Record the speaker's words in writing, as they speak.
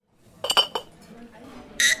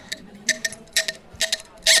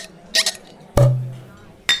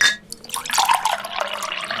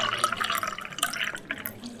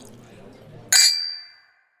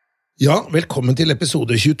Ja, velkommen til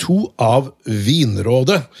episode 22 av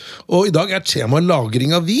Vinrådet. Og i dag tema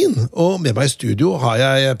lagring av vin. Og med meg i studio har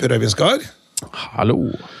jeg Per Øyvind Skar. Hallo.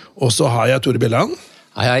 Og så har jeg Tore Bjelland.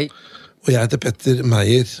 Hei, hei. Og jeg heter Petter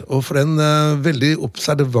Meyer. Og for den veldig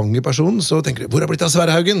observante personen så tenker du, hvor blitt av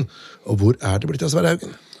Sverre Haugen? Og hvor det blitt av Sverre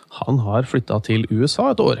Haugen? Han har flyttet til USA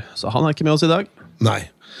et år, så han ikke med oss i dag. Nei.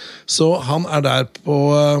 Så han der på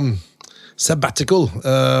sabbatical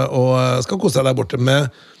og skal kose seg der borte med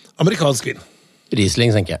amerikansk vin.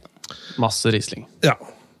 Riesling, tenker jeg. Masse Riesling. Ja.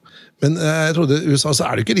 Men jeg trodde i USA så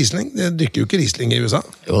det jo ikke Riesling. Det dykker jo ikke Riesling i USA.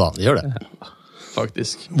 Jo da, det gjør det.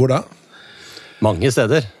 Faktisk. Hvor da? Mange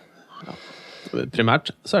steder.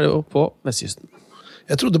 Primært så det jo på vestkysten.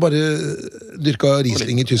 Jeg trodde bare dyrka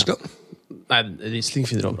Riesling i Tyskland. Nei, Riesling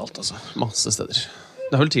finner du overalt, altså. Masse steder.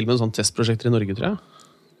 Det har vel til og med sånn testprosjekter i Norge, tror jeg.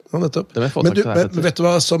 Ja, nettopp. Men vet du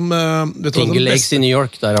hva som... Finger Lakes i New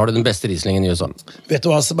York, der har du den beste Rieslingen i USA. Vet du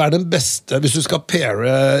hva som den beste, hvis du skal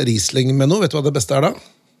paire Riesling med noe, vet du hva det beste da?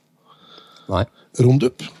 Nei.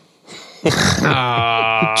 Rondup.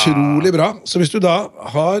 Utrolig bra. Så hvis du da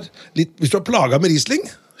har litt, hvis du har plaget med Riesling,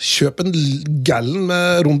 kjøp en gallon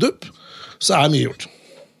med Rondup, så mye gjort.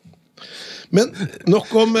 Men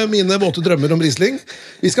nok om mine våte drømmer om Riesling.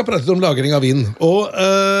 Vi skal prate litt om lagring av vin. Og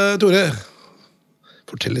Tore,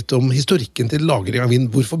 fortell litt om historikken til lagring av vin.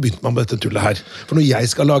 Hvorfor begynte man med dette tullet her? For når jeg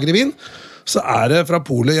skal lagre vin, så det fra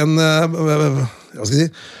polet en hva skal jeg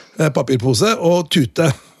si, papirpose og tute.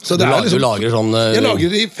 Så det du lager sånn... Jeg lager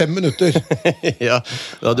det i 5 minutter. Ja,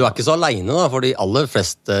 du ikke så alene da, for de aller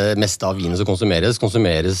meste av vinen som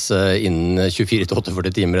konsumeres innen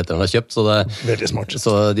 24-48 timer etter den har kjøpt. Så veldig smart.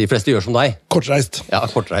 Så de fleste gjør som deg. Kortreist. Ja,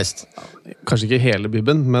 kortreist. Kanskje ikke hele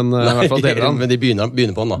bibben, men i hvert fall deler av den. Men de begynner på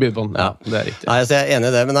den da. Begynner på den, ja. Det riktig. Nei, så jeg enig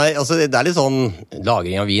i det, men nei, altså, det litt sånn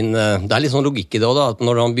lagring av vin, det litt sånn logikk i det også da, at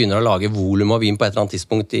når man begynner å lage volum av vin på et eller annet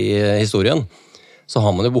tidspunkt i historien, så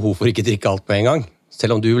har man jo behov for ikke drikke alt på en gang.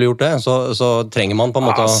 Selv om du ville gjort det, så trenger man på en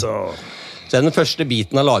måte Så den første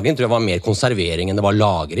biten av lagring tror jeg var mer konservering enn det var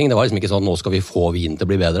lagring. Det var liksom ikke sånn, nå skal vi få vinen til å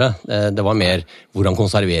bli bedre. Det var mer hvordan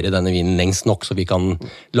konservere denne vinen lengst nok, så vi kan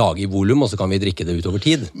lage i volum, og så kan vi drikke det utover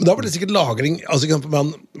tid. Men da var det sikkert lagring, altså i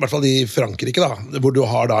hvert fall i Frankrike da, hvor du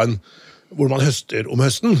har da hvor man høster om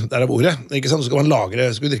høsten, der ordet, ikke sant? Så skal man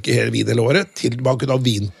lagre, skal drikke hele vin hele året, til man kunne ha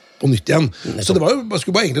vin på nytt igjen. Så det var jo, man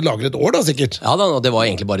skulle bare egentlig lagre et år da, sikkert. Ja da, og det var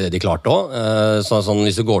egentlig bare det de klarte også. Sånn,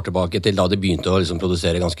 hvis du går tilbake til da de begynte å liksom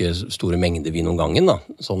produsere ganske store mengder vin om gangen, da.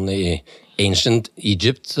 Sånn i Ancient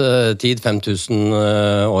Egypt-tid, 5000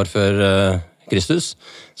 år før Kristus,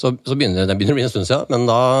 så begynner det å bli en stund siden, men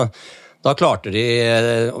da klarte de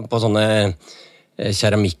på sånne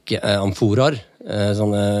keramikkamforaer,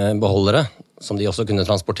 sånne beholdere, som de også kunne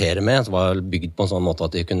transportere med, som var bygd på en sånn måte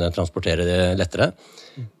at de kunne transportere det lettere.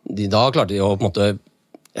 Da klarte de å på en måte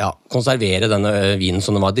konservere denne vinen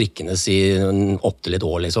som den var drikkende i opp til et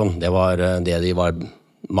år, liksom. Det var det de var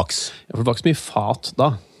maks. Ja, for det var ikke så mye fat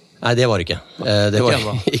da. Nei, det var det ikke. Det var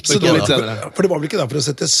ikke for det var vel ikke da for å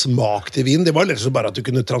sette smak til vin, det var litt så bare at du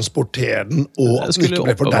kunne transportere den, og at den ikke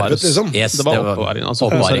ble fordervet, liksom. Yes, det var oppbevaring.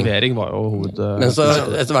 Altså, konservering var jo hoved... Men så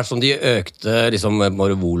etter hvert som de økte liksom,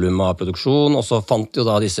 volum av produksjon, og så fant jo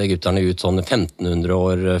da disse gutterne ut sånn 1500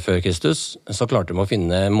 år før Kristus, så klarte de å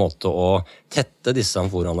finne en måte å tette disse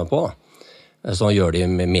amforene på, så gjør de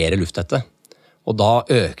mer lufttette. Og da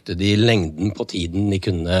økte de lengden på tiden de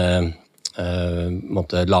kunne...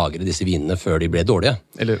 måtte lagre disse vinene før de ble dårlige.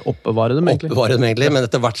 Eller oppbevare dem egentlig. Men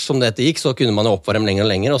etter hvert som dette gikk, så kunne man jo oppbevare dem lenger og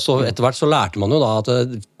lenger, og så etter hvert så lærte man jo da at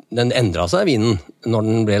den endret seg, vinen, når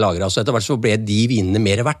den ble lagret. Så etter hvert så ble de vinene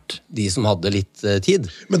mer verdt, de som hadde litt tid.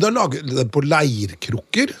 Men da laget de på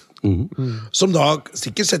leirkrukker, som da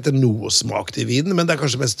sikkert setter noe smak til vinen, men det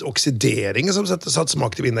kanskje mest oksideringen som satt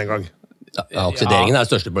smak til vinen en gang. Ja, oksideringen det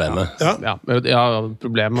største problemet. Ja,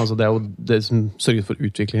 problemet, altså, det jo det som sørger for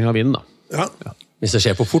utviklingen av vinen, da. Ja. Hvis det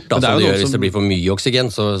skjer for fort, da, hvis det blir for mye oksygen,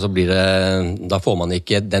 så blir det, da får man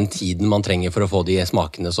ikke den tiden man trenger for å få de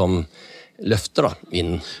smakene som løfter da,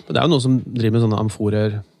 vinen. Men det jo noe som driver med sånne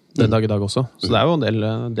amforer den dag i dag også, så det jo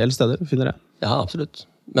en del steder, finner jeg. Ja, absolutt.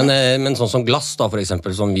 Men sånn som glass, da, for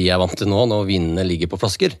eksempel, som vi vant til nå, når vinene ligger på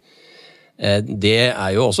flasker, det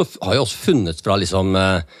har jo også funnet fra liksom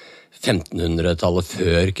 1500-tallet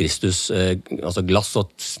før Kristus, altså glass, så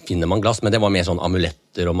finner man glass, men det var mer sånn amuletter,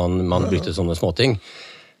 og man brukte sånne småting.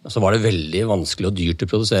 Så var det veldig vanskelig og dyrt å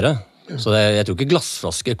produsere. Så jeg tror ikke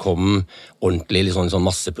glassflasker kom ordentlig i sånn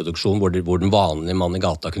masseproduksjon, hvor den vanlige mann i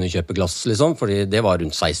gata kunne kjøpe glass, liksom, fordi det var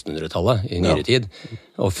rundt 1600-tallet i nyere tid.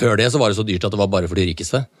 Og før det så var det så dyrt at det var bare for de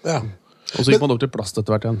rikeste. Ja. Og så gikk man over til plast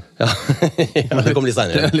etter hvert igjen. Ja, det kom litt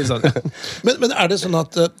senere. Litt sånn, ja. Men er det sånn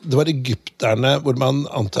at det var egypterne hvor man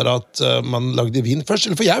antar at man lagde vin først?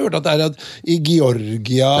 Eller for jeg har hørt at det at i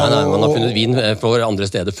Georgia Nei, man har funnet vin for andre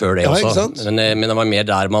steder før det ikke også. sant? Men det var mer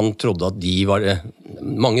der man trodde at de var...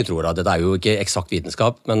 Mange tror at dette jo ikke eksakt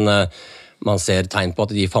vitenskap, men man ser tegn på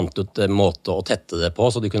at de fant ut en måte å tette det på,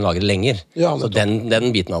 så de kunne lage det lenger. Ja, så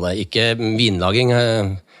den biten av det. Ikke vinlaging...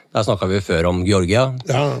 Der snakket vi før om Georgia,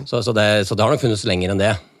 så det har nok funnes lenger enn det.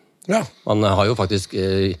 Ja. Man har jo faktisk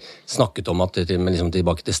snakket om at liksom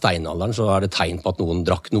tilbake til steinalderen så er det tegn på at noen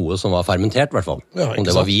drakk noe som var fermentert, i hvert fall. Ja, om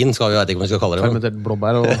det var vin, jeg vet ikke om vi skal kalle det. Fermentert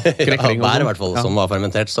blåbær og krekling. Ja, bær i hvert fall, som var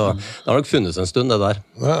fermentert, så det har nok funnes en stund, det der.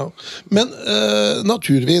 Ja. Men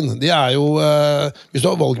naturvin, de er jo... hvis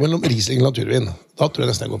du har valg mellom Riesling og naturvin, da tror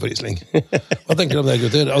jeg nesten jeg går for Riesling. Hva tenker du om det,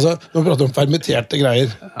 gutter? Altså, når vi prater om fermenterte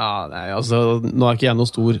greier. Ja, nei, altså, nå er ikke jeg noen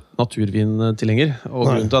stor naturvin-tilhenger, og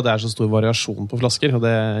grunnen til at det er så stor variasjon på flasker, og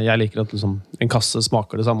jeg liker at liksom, en kasse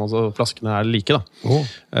smaker det samme, altså flaskene er like, da.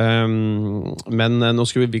 Men nå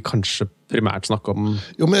skulle vi kanskje primært snakke om...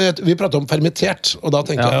 Jo, men vi prater om fermentert, og da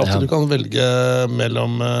tenker jeg at du kan velge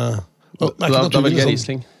mellom... Da velger jeg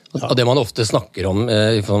Riesling. Og det man ofte snakker om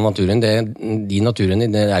i naturen, de naturene,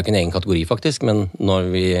 det er jo ikke en egen kategori faktisk, men når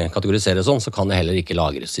vi kategoriserer sånn, så kan det heller ikke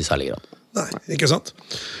lagres i særlig grad. Nei, ikke sant?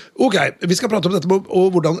 Ok, vi skal prate om dette med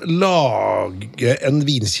hvordan lage en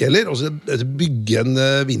vinkjeller, altså bygge en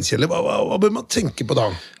vinkjeller. Hva bør man tenke på da?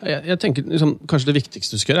 Jeg tenker liksom, kanskje det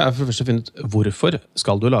viktigste du skal gjøre er for først å finne ut hvorfor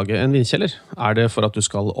skal du lage en vinkjeller? Er det for at du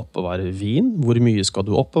skal oppbevare vin? Hvor mye skal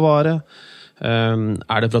du oppbevare?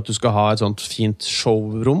 Er det for at du skal ha et sånt fint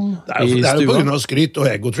showrom i stua? Det er jo på grunn av skryt og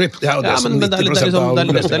egotrip. Det er jo det som 90% av det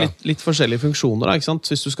er litt forskjellige funksjoner da, ikke sant?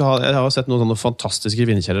 Hvis du skal ha, jeg har sett noen sånne fantastiske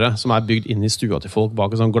vinkjellere som er bygd inn i stua til folk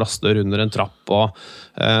bak en sånn glassdør under en trapp, og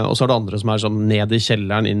så er det andre som er sånn ned i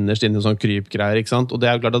kjelleren, innerst inne i sånn krypgreier, ikke sant? Og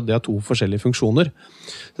det er jo klart at det har to forskjellige funksjoner.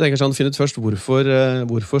 Så jeg tenker sånn, finn ut først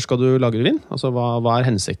hvorfor skal du lagre vin? Altså, hva er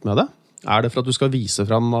hensikten med det? Er det for at du skal vise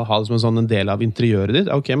frem og ha det som en del av interiøret ditt?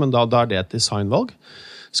 Ok, men da er det et designvalg.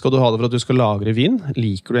 Skal du ha det for at du skal lagre vin?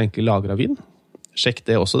 Liker du egentlig lagre vin? Sjekk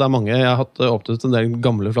det også. Det er mange, jeg har hatt opptatt en del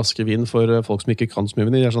gamle flasker vin for folk som ikke kan så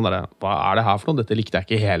mye vin. De er sånn der, hva er det her for noe? Dette likte jeg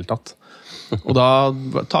ikke i hele tatt. Og da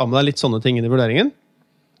ta med deg litt sånne ting inn i vurderingen.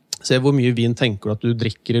 Se hvor mye vin tenker du at du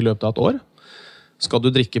drikker i løpet av et år. Skal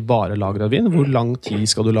du drikke bare lagret vin? Hvor lang tid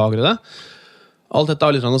skal du lagre det? Alt dette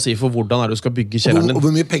har litt å si for hvordan er det du skal bygge kjelleren din. Og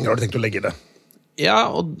hvor mye penger har du tenkt å legge i det?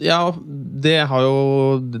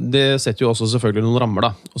 Det setter jo også selvfølgelig noen rammer da.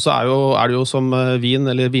 Og så er det jo som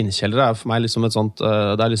vin eller vinkjellere er for meg liksom et sånt,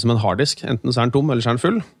 det er liksom en harddisk. Enten så er den tom, eller så er den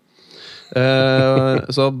full.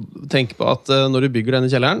 Så tenk på at når du bygger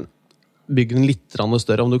denne kjelleren, bygg den litt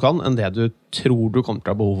større om du kan, enn det du tror du kommer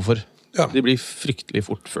til å ha behov for. Ja. De blir fryktelig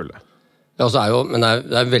fort fulle. Ja, men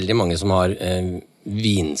det er veldig mange som har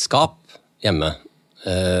vinskap hjemme,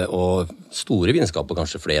 og store vinskap, og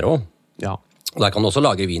kanskje flere også. Ja. Og der kan du også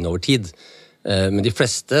lage vin over tid. Men de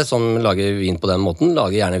fleste som lager vin på den måten,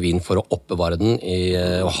 lager gjerne vin for å oppbevare den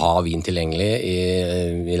og ha vin tilgjengelig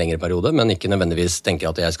i lengre periode, men ikke nødvendigvis tenker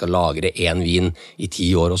at jeg skal lagre en vin i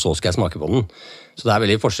 10 år, og så skal jeg smake på den. Så det er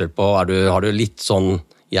veldig forskjell på, har du litt sånn,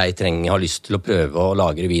 har lyst til å prøve å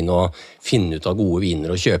lagre vin og finne ut av gode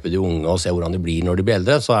viner og kjøpe de unge og se hvordan de blir når de blir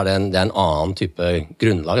eldre, så er det en annen type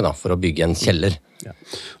grunnlag da, for å bygge en kjeller. Ja.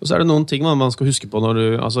 Og så er det noen ting man skal huske på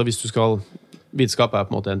hvis du skal... Vinskap er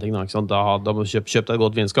på en måte en ting, da, ikke sant? Da må du kjøpe deg et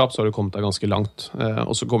godt vinskap, så har du kommet deg ganske langt.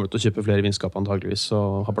 Og så kommer du til å kjøpe flere vinskap antageligvis,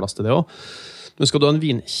 og ha plass til det også. Men skal du ha en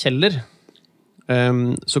vinkjeller,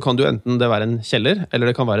 så kan det jo enten det være en kjeller, eller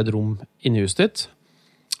det kan være et rom inni huset ditt.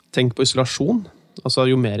 Tenk på isolasjon. Altså,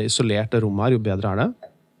 jo mer isolert det rommet er, jo bedre er det.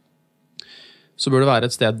 Så bør det være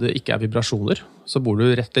et sted det ikke er vibrasjoner. Så bor du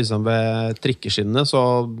rett liksom ved trikkeskinnene,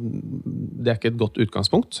 så det er ikke et godt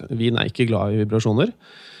utgangspunkt. Vin er ikke glad i vibrasjoner.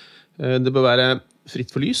 Det bør være fritt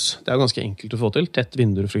for lys. Det er ganske enkelt å få til. Tett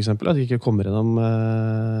vinduer for eksempel, at det ikke kommer gjennom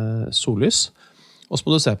sollys. Og så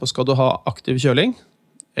må du se på, skal du ha aktiv kjøling,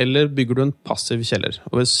 eller bygger du en passiv kjeller?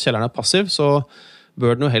 Og hvis kjelleren er passiv, så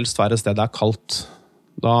bør den jo helst være et sted det er kaldt.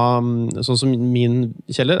 Sånn som min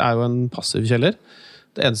kjeller er jo en passiv kjeller.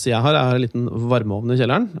 Det eneste jeg har er en liten varmeovn i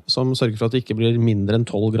kjelleren, som sørger for at det ikke blir mindre enn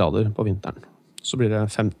 12 grader på vinteren. Så blir det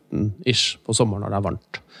 15-ish på sommeren når det er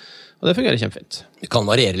varmt. Og det fungerer kjempefint. Det kan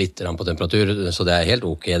variere litt på temperatur, så det er helt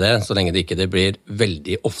ok det, så lenge det ikke blir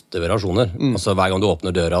veldig ofte variasjoner. Altså hver gang du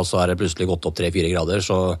åpner døra, så er det plutselig gått opp 3-4 grader,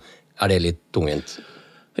 så er det litt tungvint.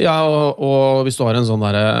 Ja, og hvis du har en sånn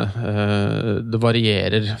der, det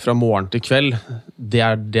varierer fra morgen til kveld, det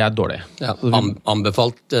er dårlig. Ja,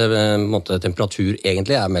 anbefalt temperatur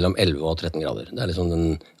egentlig er mellom 11 og 13 grader. Det er liksom den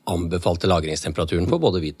anbefalte lagringstemperaturen for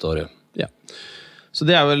både hvit og rød. Ja. Så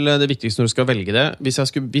det er vel det viktigste når du skal velge det. Hvis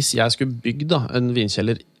jeg skulle bygd da, en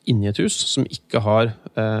vinkjeller inni et hus som ikke har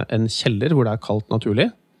en kjeller hvor det er kaldt naturlig,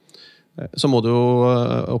 så må du jo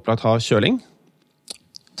opplagt ha kjøling.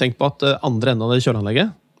 Tenk på at andre enden av det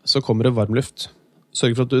kjøleanlegget så kommer det varm luft.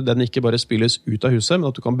 Sørg for at den ikke bare spyles ut av huset, men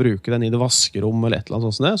at du kan bruke den i det vaskerom eller et eller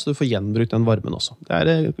annet sånt, så du får gjenbrukt den varmen også. Det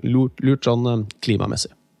er lurt sånn klimamessig.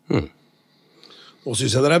 Nå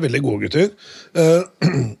synes jeg dere er veldig gode, gutter.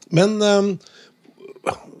 Men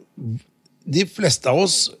de fleste av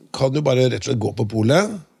oss kan jo bare rett og slett gå på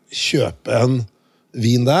polet, kjøpe en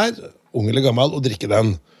vin der, ung eller gammel, og drikke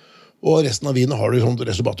den. Og resten av vinen har du sånn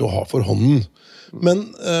resultat å ha for hånden. Men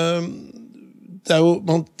det er jo,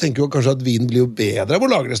 man tenker jo kanskje at vinen blir jo bedre av å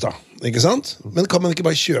lagres da, ikke sant? Men kan man ikke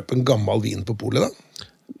bare kjøpe en gammel vin på polet da?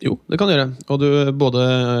 Jo, det kan du gjøre. Og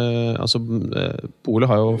Polet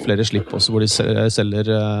har jo flere slipp også, hvor de selger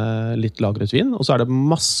litt lagret vin, og så er det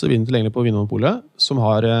masse vin tilgjengelig på Vinmonopolet som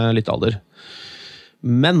har litt alder.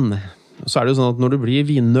 Men så er det jo sånn at når du blir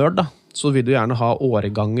vinnørd da, så vil du gjerne ha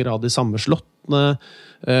årganger av de samme slottene.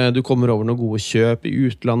 Du kommer over noen gode kjøp i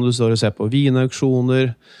utlandet, du står og ser på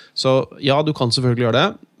vinauksjoner. Så ja, du kan selvfølgelig gjøre det,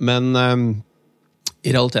 men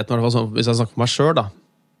i realiteten, hvis jeg snakker for meg selv da,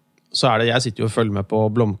 så er det, jeg sitter jo og følger med på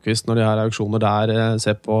Blomqvist når de har auksjoner der,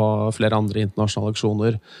 ser på flere andre internasjonale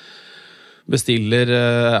auksjoner, bestiller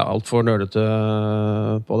alt for nerdete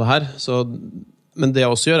på det her. Så, men det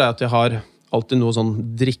jeg også gjør er at jeg har alltid noe sånn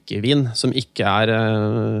drikkevin som ikke er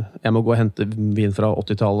jeg må gå og hente vin fra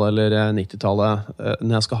 80-tallet eller 90-tallet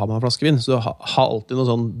når jeg skal ha meg en flaske vin. Så ha alltid noe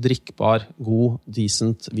sånn drikkbar, god,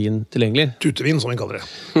 decent vin tilgjengelig. Tutevin, som vi kaller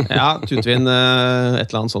det. Ja, tutevin, et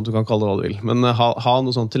eller annet sånt du kan kalle det hva du vil. Men ha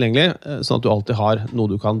noe sånt tilgjengelig, sånn at du alltid har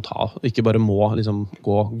noe du kan ta. Ikke bare må liksom,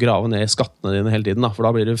 grave ned i skattene dine hele tiden, da, for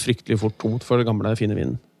da blir det fryktelig fort tomt for det gamle, fine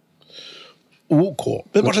vinen. Ok,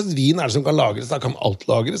 men hva slags vin er det som kan lagres? Da kan alt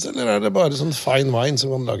lagres, eller er det bare sånn fine wine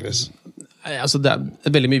som kan lagres? Altså,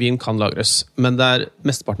 veldig mye vin kan lagres, men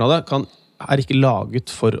mesteparten av det er ikke laget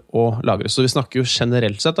for å lagres. Så vi snakker jo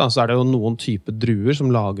generelt sett, da, så er det jo noen typer druer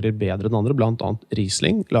som lagrer bedre enn andre, blant annet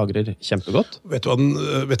Riesling lagrer kjempegodt. Vet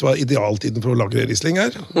du hva idealtiden for å lagre Riesling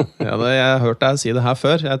er? Ja, jeg har hørt deg si det her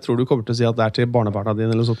før. Jeg tror du kommer til å si at det er til barnebarna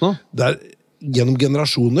dine eller noe sånt nå. Det er gjennom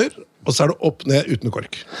generasjoner, og så er det opp ned uten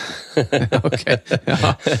kork. Ok,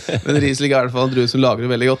 ja. Men Riesling er i hvert fall en drue som lagrer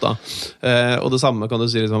veldig godt da. Og det samme kan du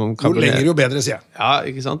si liksom om Cabernet. Jo lenger jo bedre, sier jeg. Ja,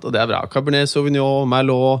 ikke sant? Og det er bra. Cabernet Sauvignon,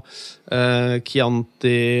 Merlot,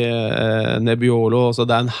 Chianti, Nebbiolo, så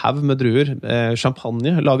det er en haug med druer.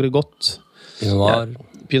 Champagne lagrer godt.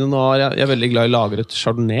 Pinot Noir, jeg er veldig glad i lagret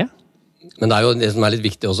Chardonnay. Men det er jo det som er litt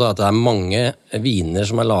viktig også, at det er mange viner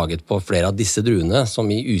som er laget på flere av disse druene, som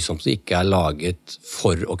i utgangspunktet ikke er laget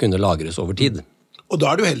for å kunne lagres over tid. Og da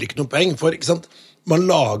er det jo heller ikke noe poeng, for ikke sant? Man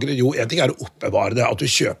lagrer jo, en ting er å oppbevare det, at du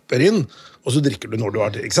kjøper inn, og så drikker du når du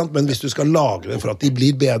har det, ikke sant? Men hvis du skal lagre det for at de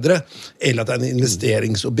blir bedre, eller at det er en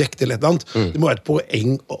investeringsobjekt eller et eller annet, det må være et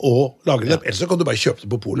poeng å lagre det, ellers så kan du bare kjøpe det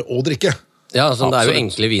på polet og drikke. Ja, altså, det er jo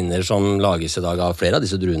enkle viner som lages i dag av flere av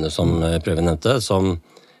disse druene som Prøven nevnte,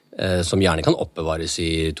 som gjerne kan oppbevares i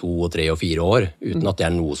 2, 3 og 4 år, uten at det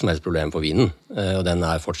er noe som helst problem for vinen. Og den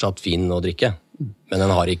er fortsatt fin å drikke. Men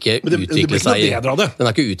den har ikke utviklet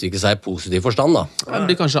seg i positiv forstand, da. Det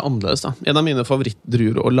blir kanskje annerledes, da. En av mine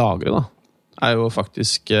favorittdruer å lagre, da, er jo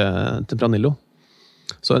faktisk Tempranillo.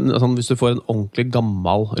 Så hvis du får en ordentlig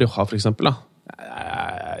gammel Rioja, for eksempel, da, jeg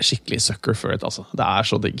er skikkelig sucker for it, altså. Det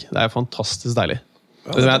er så digg. Det er fantastisk deilig.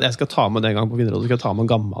 Jeg skal ta med det en gang på Vinnerrådet, skal jeg ta med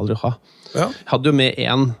en gammel Rioja. Ja. Jeg hadde jo med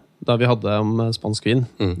en da vi hadde om spansk vin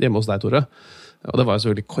hjemme hos deg, Tore. Og det var jo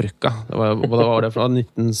selvfølgelig korka. Det var det fra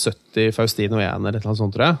 1970, Faustino 1 eller et eller annet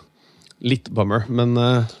sånt, tror jeg. Litt bummer, men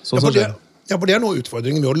sånn som det. Ja, for det er noe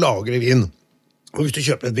utfordring med å lagre vin. Og hvis du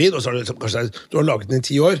kjøper en vin, og så har kanskje du har laget den i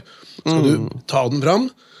 10 år, så skal du ta den fram,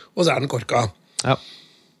 og så er den korka. Ja.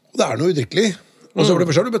 Og det er noe udrikkelig. Og så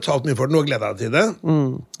har du betalt mye for den og gleder deg til det.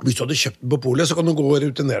 Hvis du hadde kjøpt den på polet, så kan du gå og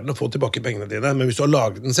rutinere den og få tilbake pengene dine. Men hvis du har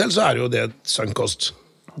laget den selv, så er det jo det sunk cost.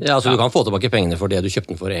 Ja, altså du kan få tilbake pengene for det du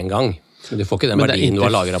kjøpte den for en gang. Men du får ikke den verdien du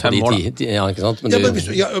har lagret på de 10. Ja, ikke sant? Men, hvis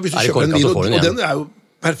du kjøper en vin, og den er jo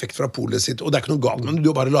perfekt fra polet sitt, og det ikke noe galt, men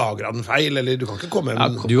du har bare lagret den feil, eller du kan ikke komme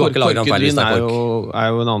med du har ikke lagret den feil hvis det er kork.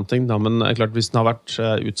 Er jo en annen ting, da, men klart, hvis den har vært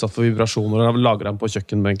utsatt for vibrasjoner og har lagret den på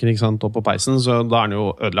kjøkkenbenken, ikke sant, og på peisen, så da er den jo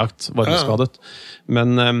ødelagt, varmeskadet.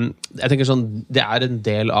 Men jeg tenker sånn, det er en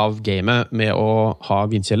del av gamet med å ha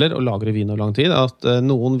vinkjeller og lagre vin over lang tid, at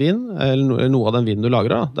noen vin, eller noe av den vinen du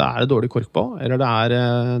lagrer, det er dårlig kork på, eller det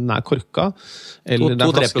er korka, eller det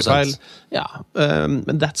er flaskefeil. Ja,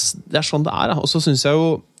 men det er sånn det er. Og så synes jeg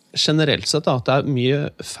jo generelt sett da, at det er mye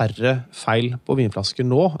færre feil på vinflasker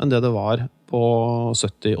nå enn det det var på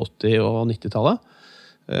 70-, 80- og 90-tallet.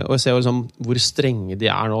 Og jeg ser jo liksom hvor strenge de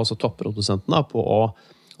er nå, altså topprodusentene, på å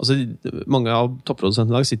mange av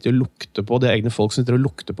topprodusentene i dag sitter og lukter på, det er egne folk som sitter og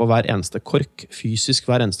lukter på hver eneste kork, fysisk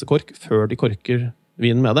hver eneste kork, før de korker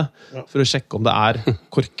vinen med det, for å sjekke om det er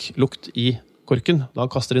korklukt i korken. Da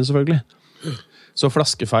kaster de inn selvfølgelig. Så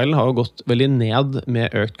flaskefeilen har jo gått veldig ned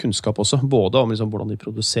med økt kunnskap også, både om liksom hvordan de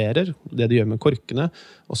produserer, det de gjør med korkene,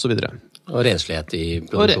 og så videre. Og renslighet i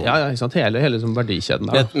produksjonen. Ja, ikke sant? Hele liksom verdikjeden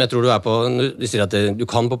der. Men jeg tror du sier at du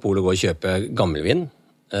kan på polet gå og kjøpe gammelvin,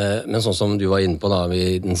 men sånn som du var inne på da,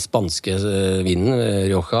 den spanske vinen,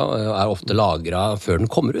 Rioja, er ofte lagret før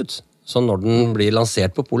den kommer ut. Så når den blir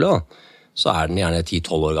lansert på polet da, så er den gjerne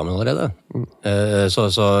 10-12 år gammel allerede.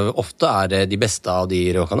 Så ofte er det de beste av de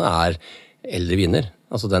Riojaene er eldre viner.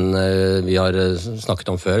 Altså den vi har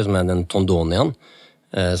snakket om før, som er den Tondonian,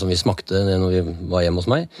 som vi smakte når vi var hjemme hos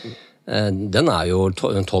meg. Den er jo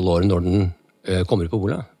 12 år når den kommer ut på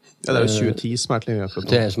polet. Ja, det er jo 2010 som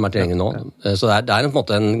er tilgjengelig nå. Så det er en, på en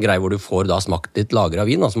måte en greie hvor du får da smakt litt lager av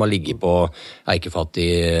vin, som har ligget på eikefat i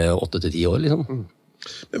 8-10 år, liksom.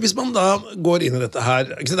 Men hvis man da går inn i dette her,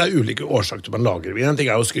 det er ulike årsaker til man lager vin. En ting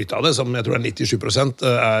er jo å skryte av det, som jeg tror er 97%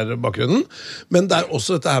 er bakgrunnen. Men det er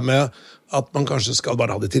også dette her med at man kanskje skal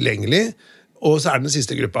bare ha det tilgjengelig, og så er det den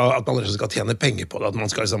siste gruppa at man rett og slett skal tjene penger på det, at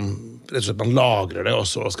man skal liksom, rett og slett man lagrer det, og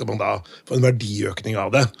så skal man da få en verdiøkning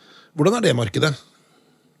av det. Hvordan er det markedet?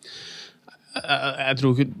 Jeg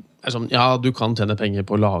tror ikke, ja, du kan tjene penger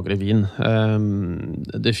på å lagre vin,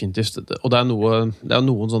 definitivt, og det er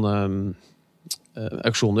noen sånne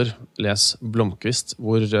auksjoner, les Blomqvist,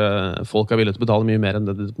 hvor folk er villige til å betale mye mer enn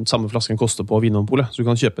det den samme flasken koster på Vinmonopolet. Så du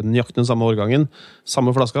kan kjøpe nøyaktig den samme årgangen,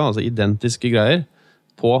 samme flaska, altså identiske greier,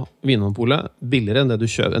 på Vinmonopolet, billigere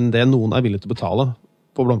enn det noen er villige til å betale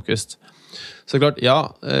på Blomqvist. Så det er klart, ja,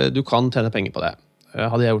 du kan tjene penger på det.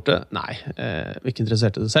 Hadde jeg gjort det? Nei, jeg er ikke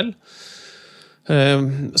interessert i det selv.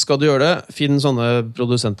 Skal du gjøre det, finn sånne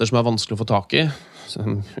produsenter som er vanskelig å få tak i,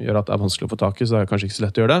 som gjør at det er vanskelig å få tak i, så det er kanskje ikke så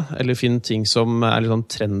lett å gjøre det. Eller finn ting som er litt sånn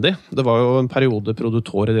trendy. Det var jo en periode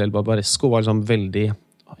Produttore del Barbaresco var liksom veldig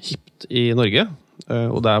hipt i Norge,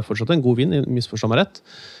 og det er fortsatt en god vin, misforstå meg rett.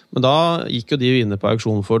 Men da gikk jo de vinene på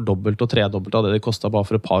auksjon for dobbelt og tredobbelt av det det kostet bare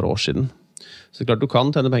for et par år siden. Så klart du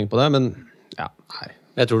kan tjene penger på det, men ja, nei.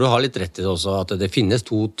 Jeg tror du har litt rett i det også, at det finnes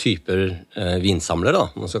to typer vinsamlere, da,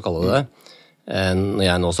 man skal kalle det. Når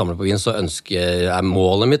jeg nå samler på vin, så er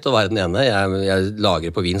målet mitt å være den ene. Jeg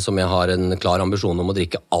lager på vin som jeg har en klar ambisjon om å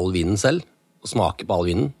drikke all vinen selv, og smake på all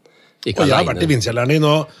vinen. Og jeg har vært i vinkjelleren din,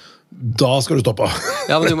 og da skal du stoppe.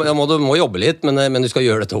 Ja, men du må jobbe litt, men du skal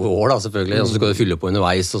gjøre dette over år, da, selvfølgelig, og så skal du fylle på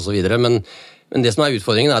underveis, og så videre. Men det som er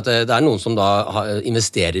utfordringen er at det er noen som da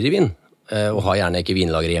investerer i vin, og har gjerne ikke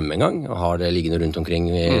vinlager hjemme engang, og har det liggende rundt omkring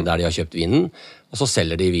der de har kjøpt vinen, og så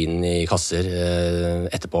selger de vinen i kasser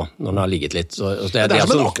etterpå, når den har ligget litt. Så det er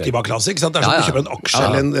som en aktiva-klasse, ikke sant? Det er som å kjøpe en aksje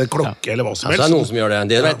eller en klokke eller hva som helst. Det er noen som gjør det.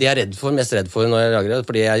 Det jeg er mest redd for når jeg lager det,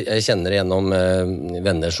 fordi jeg kjenner gjennom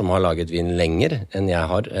venner som har laget vin lenger enn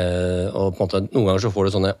jeg har, og på en måte noen ganger så får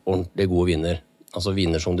du sånne ordentlig gode viner. Altså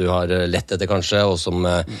viner som du har lett etter kanskje, og som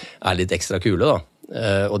er litt ekstra kule da.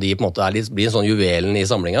 Og de på en måte blir en sånn juvelen i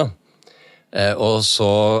samlinga. Og så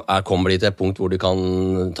kommer de til et punkt hvor du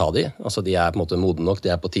kan ta de, altså de er på en måte moden nok, de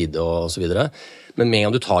er på tide og så videre. Men med en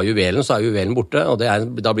gang du tar juvelen, så er juvelen borte, og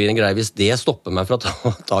da blir det en greie, hvis det stopper meg fra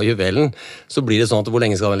å ta juvelen, så blir det sånn at hvor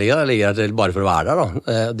lenge skal den ligge? Den ligger der bare for å være der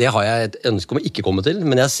da. Det har jeg et ønske om å ikke komme til,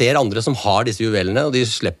 men jeg ser andre som har disse juvelene, og de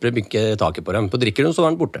slipper ikke taket på dem. På drikker dem, så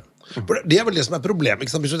er den borte. Det er vel det som er problemet,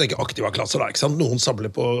 ikke sant? Hvis du tenker aktiva klasser da, ikke sant? Noen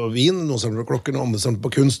samler på vin, noen samler på klokker, noen andre samler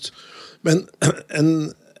på kunst. Men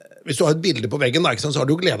hvis du har et bilde på veggen, da, ikke sant, så har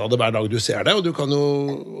du jo glede av det hver dag du ser det, og du kan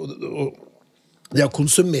jo det å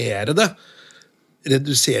konsumere det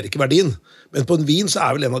reduserer ikke verdien. Men på en vin så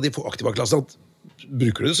er vel en av de aktive klassene at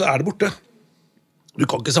bruker du det, så er det borte. Du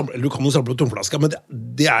kan ikke samle, eller du kan jo samle på tomflasker, men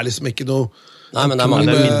det er liksom ikke noe... Nei, men det er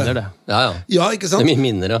mange minner det. Ja, ikke sant? Det er mye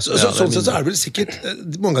minner, ja. Sånn sett så er det vel sikkert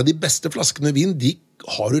mange av de beste flaskene vin, de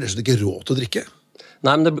har du rett og slett ikke råd til å drikke.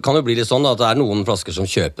 Nei, men det kan jo bli litt sånn at det noen flasker som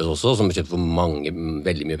kjøpes også, som kjøper for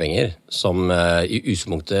veldig mye penger, som i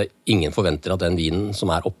utgangspunktet ingen forventer at den vinen som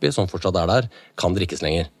oppi, som fortsatt der, kan drikkes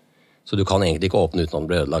lenger. Så du kan egentlig ikke åpne uten at den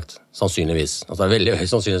blir ødelagt, sannsynligvis. Altså, det veldig høy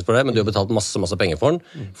sannsynlighet på det, men du har betalt masse penger for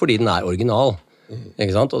den, fordi den original.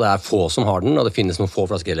 Ikke sant? Og det få som har den, og det finnes noen få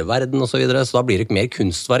flasker i hele verden, og så videre, så da blir det ikke mer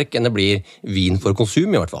kunstverk enn det blir vin for konsum,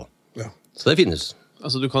 i hvert fall. Ja. Så det finnes.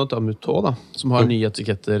 Altså, du kan jo ta Moutot, da, som har nye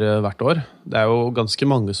etiketter hvert år. Det jo ganske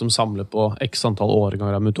mange som samler på x antall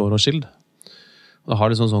årganger av Moutot Rothschild. Da har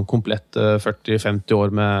de sånn komplett 40-50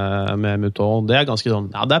 år med Moutot. Det ganske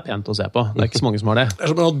sånn, ja, det pent å se på. Det ikke så mange som har det. Det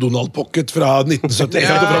som en Donald Pocket fra 1970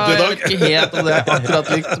 ja, fram til i dag. Ikke helt om det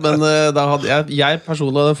akkurat likt, men da hadde jeg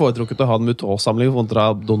personlig hadde foretrukket å ha en Moutot-samling kontra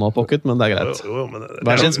Donald Pocket, men det greit.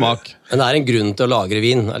 Hver sin smak. Men det en grunn til å lagre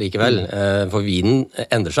vin allikevel, for vinen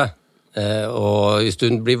endrer seg. Og hvis du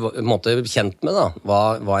blir på en måte kjent med da,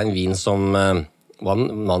 hva en vin som hva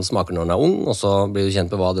man smaker når den ung, og så blir du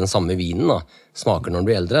kjent med hva den samme vinen da, smaker når den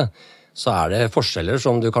blir eldre, så det forskjeller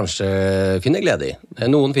som du kanskje finner glede i.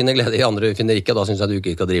 Noen finner glede i, andre finner ikke, og da synes jeg du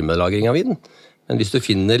ikke skal drive med lagring av vinen. Men hvis du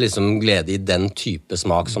finner liksom glede i den type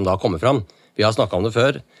smak som da kommer fram, vi har snakket om det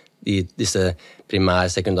før, disse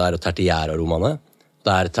primær-, sekundær- og tertiæraromaene,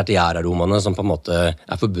 det tertiæraromaene som på en måte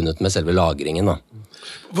forbundet med selve lagringen da.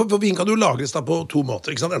 For vin kan jo lagres da på to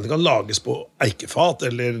måter, ikke sant? Enten kan lages på eikefat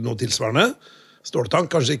eller noe tilsvarende. Ståltank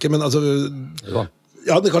kanskje ikke, men altså...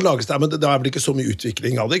 Ja, det kan lages der, men det blir ikke så mye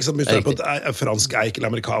utvikling av det, ikke sant? Hvis du på et fransk eik eller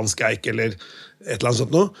amerikansk eik eller et eller annet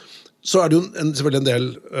sånt noe, så det jo selvfølgelig en del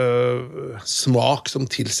smak som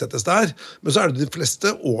tilsettes der, men så det de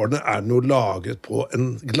fleste årene det noe lagret på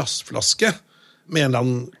en glassflaske med en eller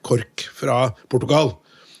annen kork fra Portugal.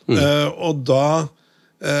 Og da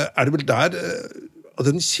det vel der at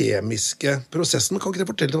den kjemiske prosessen, kan ikke dere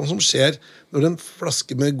fortelle hva som skjer når en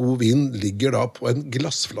flaske med god vin ligger da på en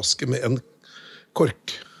glassflaske med en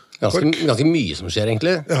kork? Ganske mye som skjer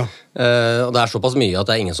egentlig. Ja. Og det såpass mye at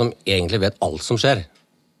det ingen som egentlig vet alt som skjer.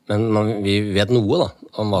 Men vi vet noe da,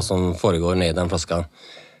 om hva som foregår nede i den flaska.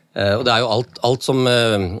 Og det jo alt som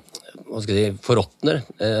hva skal jeg si, forråtner.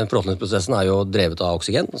 Forråtningsprosessen jo drevet av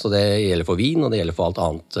oksygen, så det gjelder for vin, og det gjelder for alt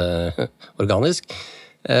annet organisk.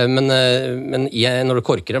 Men når du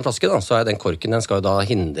korker en flaske, da, så den korken den skal jo da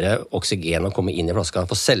hindre oksygen å komme inn i flaska.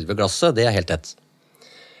 For selve glasset, det helt tett.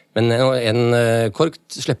 Men en kork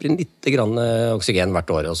slipper inn litt grann oksygen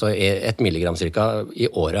hvert år, altså 1 milligram cirka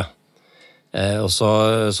i året. Og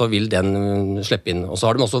så vil den slippe inn. Og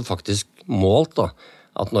så har de også faktisk målt da,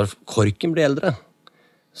 at når korken blir eldre,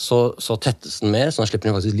 så tettes den mer, så den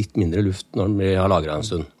slipper den faktisk litt mindre luft når den har lagret en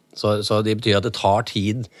stund. Så det betyr at det tar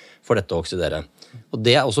tid for dette å oksidere. Og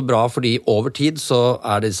det også bra, fordi over tid så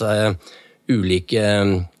disse ulike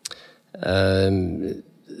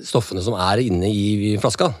stoffene som inne i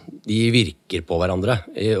flaska, de virker på hverandre,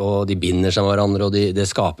 og de binder seg med hverandre, og det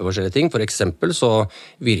skaper forskjellige ting. For eksempel så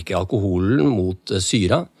virker alkoholen mot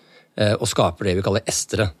syra, og skaper det vi kaller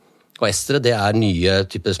estere. Og estere, det nye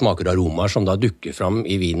typer smaker og aromaer som da dukker fram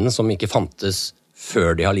i vinen, som ikke fantes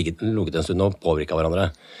før de har ligget en stund og påvirket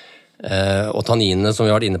hverandre. Og tanninene som vi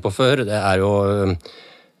har vært inne på før, det jo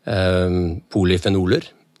polyfenoler,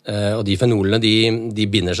 og de fenolene de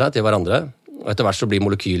binder seg til hverandre, og etter hvert så blir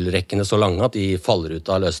molekylrekkene så lange at de faller ut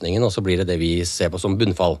av løsningen, og så blir det vi ser på som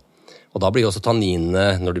bunnfall. Og da blir også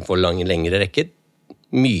tanninene, når de får lengre rekker,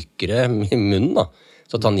 mykere i munnen da,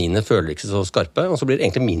 så tanninene føler ikke så skarpe, og så blir det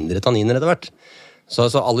egentlig mindre tanniner etter hvert. Så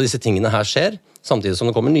alle disse tingene her skjer, samtidig som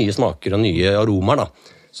det kommer nye smaker og nye aromaer da,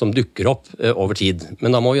 som dukker opp over tid.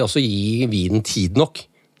 Men da må vi også gi vinen tid nok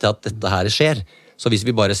til at dette her skjer. Så hvis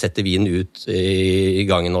vi bare setter vinen ut i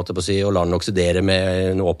gangen og lar den oksidere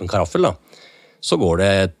med en åpen karaffel, da, så går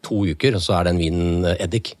det 2 uker, og så den vinen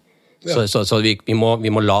eddik. Ja. Så vi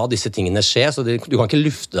må la disse tingene skje, så du kan ikke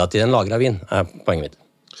lufte deg til en lagret vin, poenget mitt.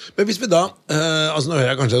 Men hvis vi da, altså nå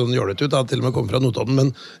hører jeg kanskje sånn jålet ut, da, til og med kommer fra Notodden, men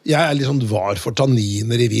jeg litt sånn var for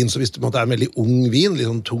tanniner i vin, så hvis det en veldig ung vin, litt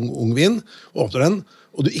sånn tung ung vin, og åpner den,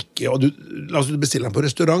 og la oss bestille den på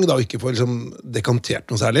restaurant, da, og ikke får liksom dekantert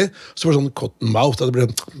noe særlig, så får det sånn cotton mouth, da det blir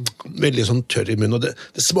veldig sånn tørr i munnen, og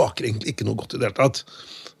det smaker egentlig ikke noe godt i det hele tatt.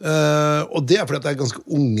 Og det fordi at det ganske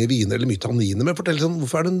unge viner eller mye tanniner, men fortell sånn,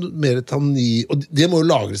 hvorfor det mer tannin, og det må jo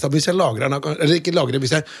lagres da, hvis jeg lagrer den, eller ikke lagrer,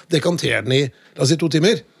 hvis jeg dekanterer den i, la oss si 2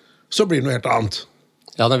 timer, så blir det noe helt annet.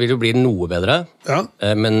 Ja, den vil jo bli noe bedre, ja.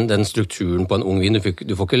 Men den strukturen på en ung vin,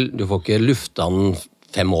 du får ikke lufta den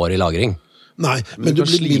 5 år i lagring. Nei, Men du kan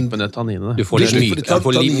blir slipe ned tanninene. Du får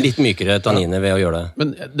litt mykere tanniner ved å gjøre det.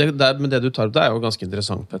 Men det du tar opp, det er jo ganske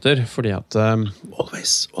interessant, Petter. Fordi at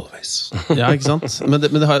Always. Ja, ikke sant?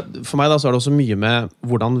 For meg da, så er det også mye med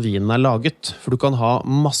hvordan vinen er laget. For du kan ha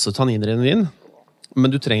masse tanniner i en vin,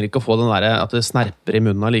 men du trenger ikke å få den der at det snerper i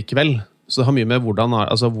munnen allikevel. Så det har mye med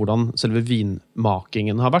hvordan selve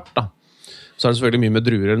vinmakingen har vært. Da. Så er det selvfølgelig mye med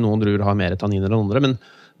druer. Noen druer har mer tanniner enn andre,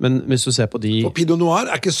 men hvis du ser på de... Og Pinot Noir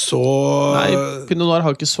er ikke så... Nei, Pinot Noir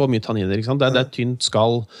har ikke så mye tanniner, ikke sant? Det er tynt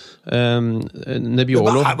skall,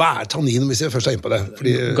 Nebbiolo... Hva er tannin, hvis jeg først er inne på det?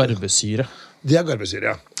 Fordi, garvesyre. Det er garvesyre,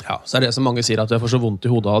 ja. Ja, så er det som mange sier at jeg får så vondt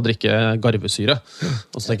i hodet av å drikke garvesyre.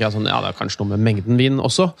 Og så tenker jeg sånn, ja, det er kanskje noe med mengden vin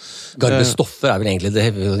også. Garvestoffer er vel egentlig det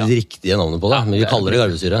riktige navnet på det, men vi kaller det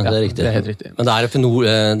garvesyre. Det er riktig. Det er helt riktig. Men det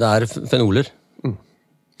er fenoler.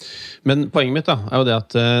 Men poenget mitt da, er jo det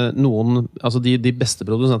at de beste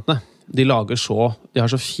produsentene, de har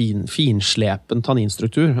så finslepen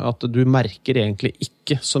tanninstruktur at du merker egentlig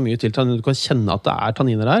ikke så mye til tannin. Du kan kjenne at det er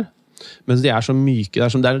tanniner her, mens de er så myke,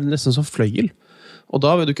 det er nesten som fløyel. Og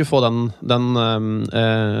da vil du ikke få den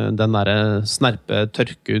der snerpe,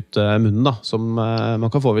 tørke ut munnen da, som man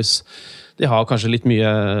kan få hvis de har kanskje litt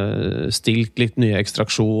mye stilk, litt mye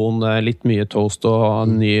ekstraksjon, litt mye toast og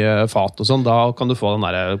nye fat og sånn. Da kan du få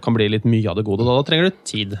kan bli litt mye av det gode, da trenger du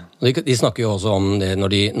tid. De snakker jo også om det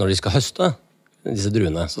når de skal høste disse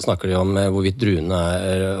druene, så snakker de om hvorvidt druene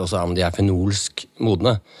om de er fenolsk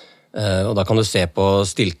modne. Og da kan du se på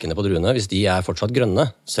stilkene på druene, hvis de er fortsatt grønne,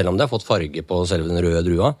 selv om de har fått farge på selve den røde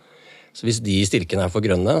drua. Så hvis de stilkene er for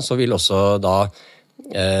grønne, så vil også da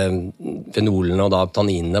fenolene og da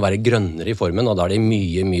tanninene være grønnere i formen, og da er de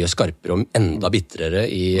mye, mye skarpere og enda bitrere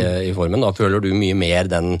i formen. Da føler du mye mer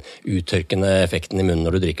den uttørkende effekten i munnen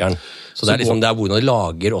når du drikker den. Så det er det er hvordan de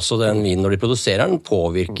lager også den vinen når de produserer den,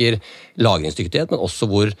 påvirker lagringsdyktighet, men også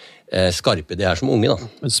hvor skarpe de er som unge. Da.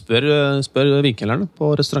 Men spør vinkelnerne på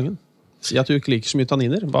restauranten. Si at du ikke liker så mye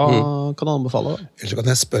tanniner. Hva kan du anbefale? Ellers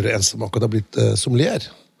kan jeg spørre en som akkurat har blitt sommelier.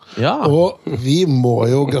 Ja. Og vi må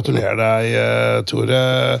jo gratulere deg, Tore.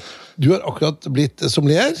 Du har akkurat blitt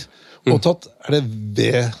sommelier og tatt, er det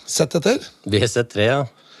VZ-etter? VZ3, ja.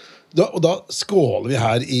 Og da skåler vi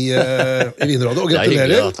her i Vinrådet, og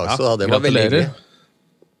gratulerer. Ja, takk skal du ha, det var veldig hyggelig.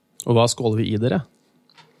 Og hva skåler vi i dere?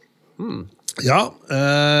 Ja,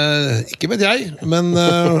 ikke vet jeg, men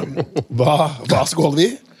hva skåler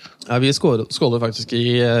vi? Ja, vi skåler faktisk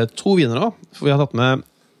i 2 viner nå, for vi har tatt med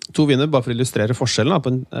 2 viner, bare for å illustrere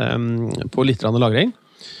forskjellen på litrene lagring.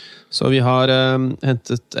 Så vi har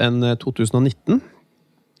hentet en 2019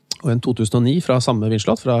 og en 2009 fra samme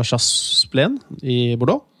vinslott, fra Chasse-Plaine i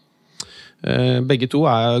Bordeaux. Begge to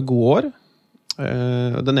er gode år.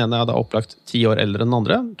 Den ene er da opplagt 10 år eldre enn den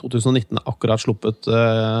andre. 2019 er akkurat sluppet,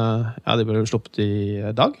 de ble sluppet i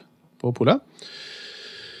dag på Polet.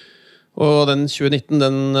 Og den 2019,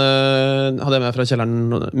 den hadde jeg med fra kjelleren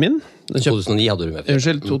min. 2009 hadde du med fra.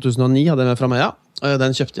 Unnskyld, 2009 hadde jeg med fra meg, ja.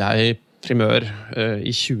 Den kjøpte jeg primør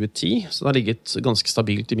i 2010, så det har ligget ganske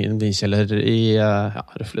stabilt i min vinkjeller i,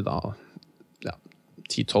 røffelig da,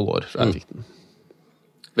 10-12 år fra jeg fikk den.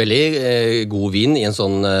 Veldig god vin i en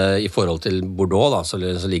sånn, i forhold til Bordeaux da,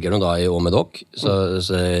 så ligger den da i Haut-Médoc, så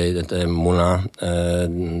i dette Moulin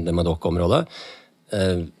de Médoc-området.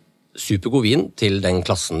 Supergod vin til den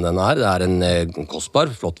klassen den er. Det er en kostbar,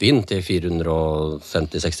 flott vin til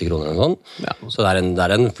 450-60 kroner eller sånn. Ja. Så det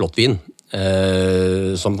er en flott vin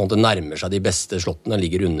som på en måte nærmer seg de beste slottene,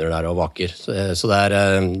 ligger under der og vaker. Så det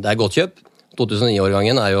er godt kjøp.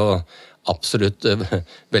 2009-årgangen er jo absolutt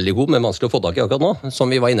veldig god, men vanskelig å få tak i akkurat nå. Som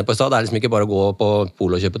vi var inne på i stad, det er liksom ikke bare å gå på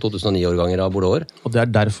Polet og kjøpe 2009-årganger av Bordeaux. Og det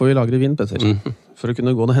er derfor vi lagrer vin, Petter. For å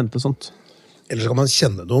kunne gå og hente sånt. Eller så kan man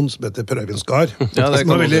kjenne noen som heter Per Øyvind Skar, som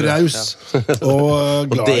er veldig raus og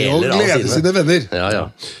glad i å glede sine venner. Ja.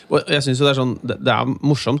 Og jeg synes jo det er sånn, det er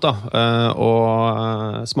morsomt da, å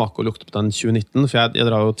smake og lukte på den 2019, for jeg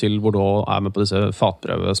drar jo til Bordeaux og er med på disse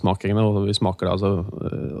fatprøvesmakingene, og vi smaker da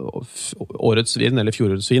årets vin, eller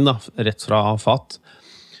fjorårets vin da, rett fra fat.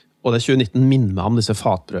 Og det 2019 minner meg om disse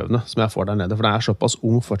fatprøvene som jeg får der nede, for det er såpass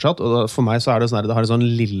ung fortsatt, og for meg så er det sånn det har en sånn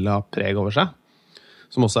lilla preg over seg.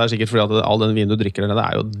 Som også er sikkert fordi at all den vinen du drikker der nede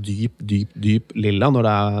er jo dyp lilla når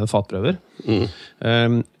det er fatprøver.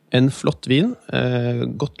 En flott vin,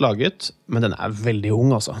 godt laget, men den er veldig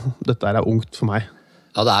ung altså. Dette er ungt for meg.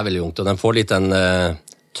 Ja, det er veldig ungt, og den får litt den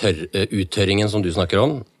uttørringen som du snakker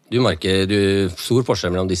om. Du merker stor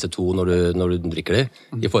forskjell mellom disse to når du drikker dem,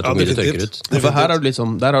 i forhold til hvor mye det tørker ut. For her er du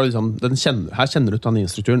her kjenner du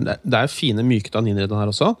tanninstrukturen. Det er fine, myke tanniner i den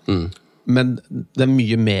her også. Men det er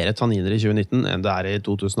mye mer tanniner i 2019 enn det er i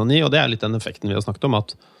 2009, og det er litt den effekten vi har snakket om,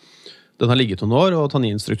 at den har ligget noen år, og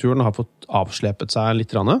tanninstrukturen har fått avslepet seg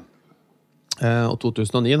litt. Og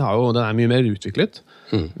 2009 den er mye mer utviklet.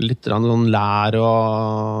 Litt sånn lær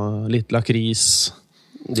og litt lakris.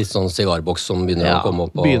 Litt sånn sigarboks som begynner å komme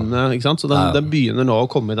opp. Ikke sant? Så den begynner nå å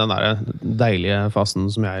komme i den der deilige fasen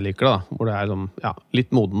som jeg liker, da, hvor det er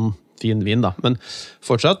litt moden, fin vin. Da. Men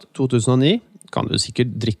fortsatt, 2009 kan du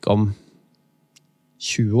sikkert drikke om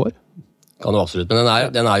 20 år. Kan du absolutt, men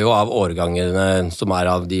den er jo av årgangene som er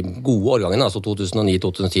av de gode årgangene, altså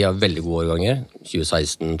 2009-2010 er veldig gode årganger,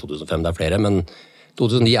 2016-2005 det er flere, men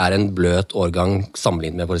 2009 er en bløt årgang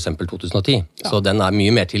sammenlignet med for eksempel 2010, så den er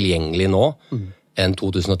mye mer tilgjengelig nå enn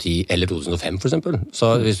 2010 eller 2005 for eksempel. Så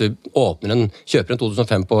hvis du kjøper en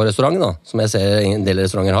 2005 på restauranten, da, som jeg ser en del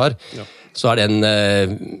restauranter har, så er den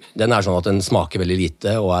er sånn at den smaker veldig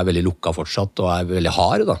lite og er veldig lukka fortsatt og er veldig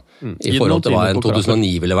hard da, i forhold til hva en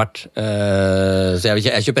 2009 ville vært. Så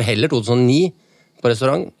jeg kjøper heller 2009 på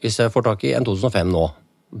restaurant hvis jeg får tak i en 2005 nå.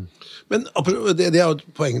 Men det er jo et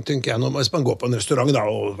poeng, tenker jeg, hvis man går på en restaurant da,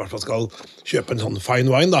 og i hvert fall skal kjøpe en sånn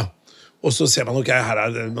fine wine da, og så ser man, her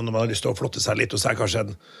når man har lyst til å flotte seg litt, og så er det kanskje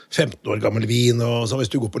en 15 år gammel vin, og så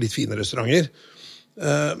hvis du går på litt fine restauranter.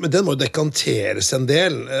 Men den må jo dekanteres en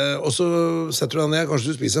del, og så setter du den ned,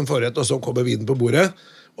 kanskje du spiser en forrett, og så kommer vinen på bordet,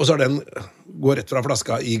 og så har den går rett fra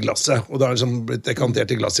flaska i glasset, og da har den liksom blitt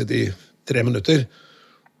dekantert i glasset i 3 minutter.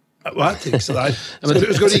 Hva er trikset der?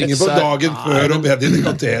 Skal du ringe på dagen før og be de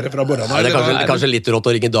dekantere fra borrene? Det er kanskje litt rått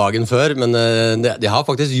å ringe dagen før, men de har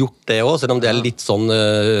faktisk gjort det også, selv om det er litt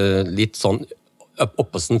sånn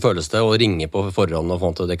oppesen føles det å ringe på forhånd og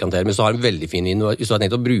få den til å dekantere. Men så har en veldig fin vin, hvis du har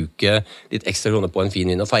tenkt å bruke litt ekstra kroner på en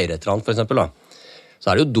fin vin og feire et eller annet, for eksempel, da,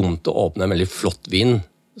 så er det jo dumt å åpne en veldig flott vin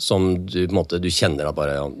som du, på en måte, du kjenner at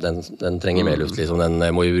bare, den trenger mer luft, liksom, den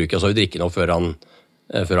må vi bruke, og så vil vi drikke noe før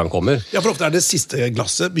han kommer. Ja, for ofte er det siste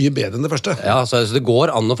glasset mye bedre enn det første. Ja, så det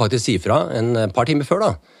går an å faktisk si fra en par timer før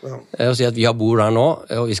da, og si at vi har bord her nå,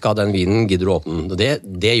 og vi skal ha den vinen, gidder du åpne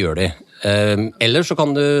den? Det gjør de. Eller så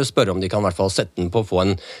kan du spørre om de kan i hvert fall sette den på å få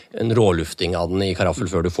en rålufting av den i karaffel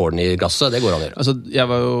før du får den i glasset. Det går an å gjøre. Altså, jeg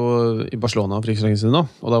var jo i Barcelona for ikke så lenge siden nå,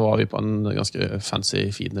 og da var vi på en ganske fancy,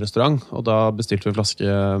 fin restaurant, og da bestilte vi en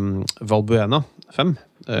flaske Valbuena 5.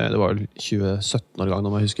 Det var jo 2017 år gang,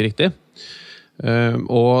 om jeg husker riktig.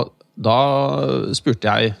 Og da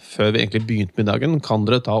spurte jeg, før vi egentlig begynte middagen, kan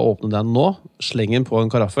dere ta og åpne den nå, slenge den på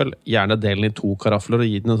en karaffel, gjerne delen i 2 karaffler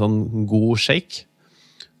og gi den en sånn god shake,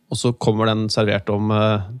 og så kommer den servert om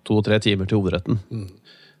 2-3 timer til hovedretten.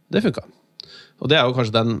 Det funket. Og det er jo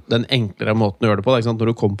kanskje den enklere måten å gjøre det på, da, ikke sant?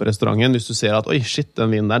 Når du kommer på restauranten, hvis du ser at, oi shit,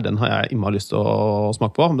 den vinen der, den har jeg immer lyst til å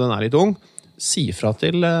smake på, men den er litt ung, si fra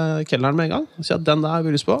til kelneren med en gang, si at den der har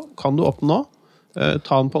vi lyst på, kan du åpne nå?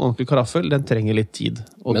 Ta den på en ordentlig karaffel, den trenger litt tid,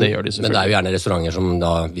 og det gjør de selvfølgelig. Men det er jo gjerne restauranter som da,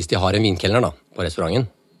 hvis de har en vinkelner da, på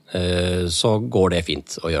restauranten, så går det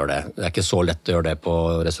fint å gjøre det. Det er ikke så lett å gjøre det på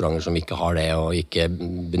restauranter som ikke har det, og ikke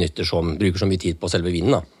bruker så mye tid på selve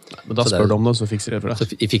vinen da. Men da spør du om det, så fikser det for deg.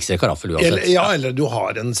 Så de fikser karaffel uansett. Eller du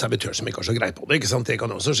har en servitør som ikke har så greit på det, ikke sant? Det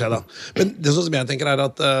kan jo også skje da. Men det som jeg tenker er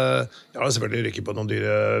at, jeg har selvfølgelig rykket på noen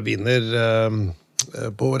dyre viner,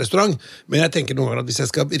 på restaurant, men jeg tenker noen ganger at hvis jeg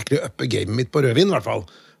skal virkelig uppe gamet mitt på rødvin i hvert fall,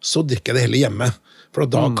 så drikker jeg det heller hjemme, for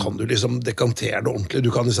da kan du liksom dekantere det ordentlig,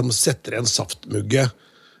 du kan liksom sette det i en saftmugge,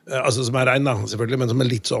 altså som er rein da, selvfølgelig, men som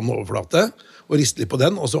er litt sånn overflate, og riste litt på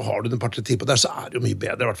den, og så har du den par-tre tid på der, så er det jo mye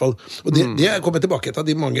bedre i hvert fall. Og det kommer tilbake til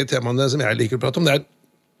de mange temaene som jeg liker å prate om, det er,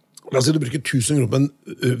 la oss si du bruker 1000 kroner på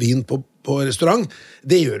en vin på restaurant,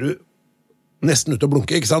 det gjør du nesten ut å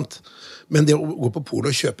blunke, ikke sant? Men det å gå på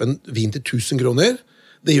polet og kjøpe en vin til 1000 kroner,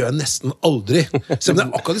 det gjør jeg nesten aldri. Selv om det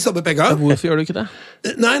er akkurat de samme pengene. Hvorfor gjør du ikke det?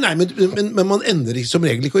 Nei, men man ender som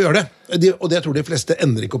regel ikke å gjøre det. Og det tror de fleste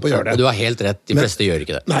ender ikke opp å gjøre det. Du har helt rett, de fleste gjør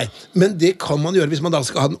ikke det. Nei, men det kan man gjøre hvis man da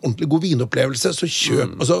skal ha en ordentlig god vinopplevelse, så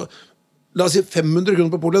kjøp, altså, la oss si 500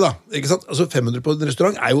 kroner på polet da, ikke sant? Altså 500 på en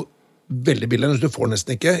restaurant er jo veldig billig, du får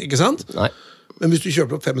nesten ikke sant? Nei. Men hvis du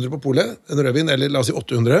kjøper opp 500 på polet, en rødvin, eller la oss si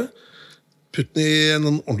 800, putt den i en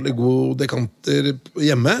ordentlig god dekanter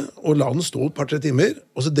hjemme, og la den stå et par-tre timer,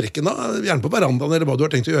 og så drikke den da, gjerne på verandaen, eller hva du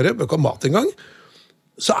har tenkt å gjøre, bør ikke ha mat en gang,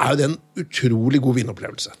 så er jo det en utrolig god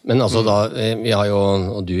vinopplevelse. Men altså da, vi har jo,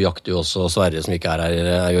 og du jakter jo også, Sverre som ikke er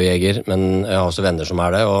her, er jo jeger, men jeg har også venner som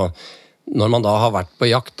er det, og når man da har vært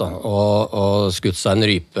på jakt da, og skutt seg en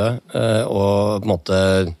rype, og på en måte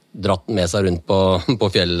dratt med seg rundt på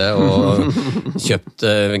fjellet og kjøpt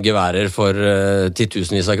geværer for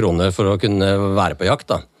titusenvis av kroner for å kunne være på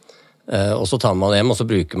jakt da. Og så tar man hjem, og så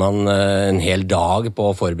bruker man en hel dag på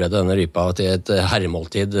å forberede denne rypa til et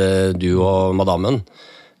herremåltid, du og madammen.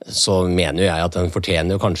 Så mener jeg at den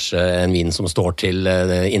fortjener jo kanskje en vin som står til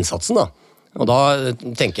innsatsen da. Og da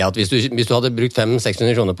tenker jeg at hvis du hadde brukt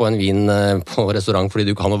 500-600 kroner på en vin på restaurant fordi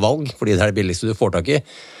du ikke har noe valg, fordi det er det billigste du får tak i,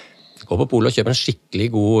 gå på polet og kjøp en skikkelig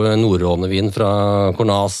god Nordrånevin fra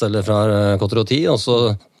Cornas eller fra Cotroti, og så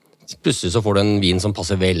plutselig så får du en vin som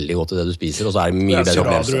passer veldig godt til det du spiser, og så er det mye bedre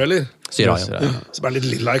opplevelse. Syrah, eller? Syrah, ja. Som er litt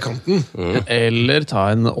lilla i kanten. Eller ta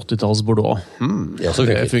en 80-talls Bordeaux.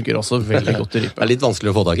 Det funker også veldig godt i Det rype. er litt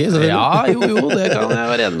vanskelig å få tak i, selvfølgelig. Ja, jo, det kan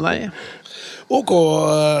jeg være enig med deg i. Ok,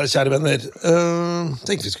 kjære venner.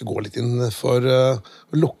 Tenkte vi skulle gå litt inn for å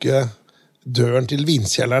lukke døren til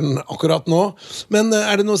vinkjelleren akkurat nå. Men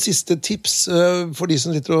er det noen siste tips for de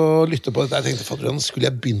som sitter og lytter på dette? Jeg tenkte, fader, skulle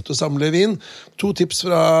jeg begynt å samle vin? 2 tips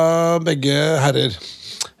fra begge herrer.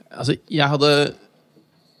 Altså, jeg hadde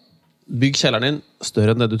bygd kjelleren din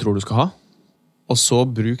større enn det du tror du skal ha, og så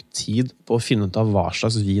bruk tid på å finne ut av hva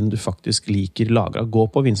slags vin du faktisk liker lagret. Gå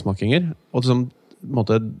på vinsmakinger, og liksom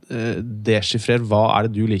deschiffrer hva er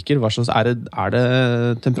det du liker. Hva slags, er det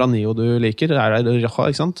Tempranillo du liker? Er det Rioja,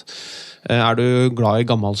 ikke sant? Er du glad i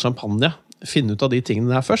gammel champagne? Finn ut av de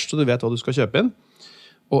tingene der først, så du vet hva du skal kjøpe inn.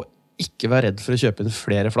 Og ikke vær redd for å kjøpe inn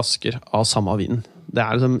flere flasker av samme vinen. Det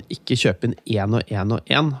er liksom ikke kjøpe inn 1 og 1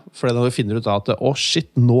 og 1, for når vi finner ut av at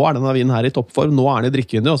shit, nå er denne vinen her i toppform, nå er den i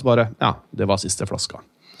drikkevinnet, og så bare, ja, det var siste flaska.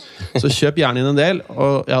 Så kjøp gjerne inn en del,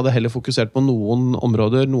 og jeg hadde heller fokusert på noen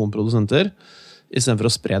områder, noen produsenter, i stedet for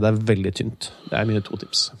å spre deg veldig tynt. Det er mine 2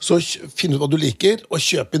 tips. Så finn ut hva du liker, og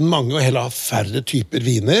kjøp inn mange og heller ha færre typer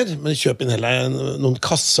viner, men kjøp inn heller noen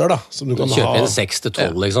kasser da, som du kan Kjøp inn ha.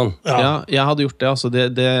 6-12, liksom. Ja, jeg hadde gjort det. Altså,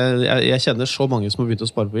 jeg kjenner så mange som har begynt å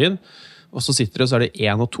spare på vin, og så sitter det, så er det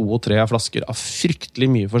 1 og 2 og 3 flasker av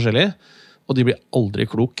fryktelig mye forskjellig, og de blir aldri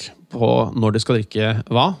klok på når de skal drikke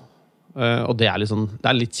hva. Og det er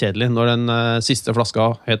litt kjedelig når den siste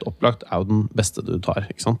flaska, helt opplagt, er jo den beste du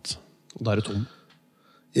tar, ikke sant? Og da er det tom.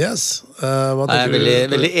 Yes. Jeg er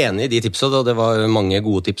veldig enig i de tipsene, og det var mange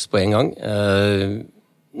gode tips på en gang.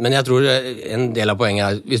 Men jeg tror en del av poenget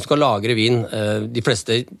er, hvis du skal lagre vin, de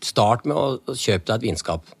fleste start med å kjøpe deg et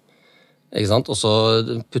vinskap. Ikke sant? Og så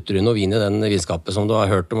putter du noe vin i den vinskapet som du har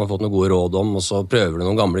hørt om og fått noen gode råd om, og så prøver du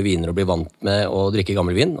noen gamle viner og blir vant med å drikke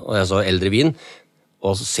gammel vin, og altså eldre vin,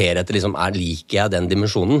 og så ser etter liker jeg den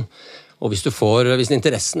dimensjonen. Og hvis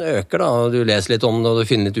interessen øker, da, og du leser litt om det, og du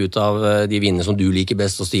finner litt ut av de vinene som du liker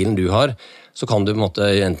best, og stilen du har, så kan du på en måte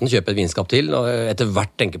enten kjøpe et vinskap til, og etter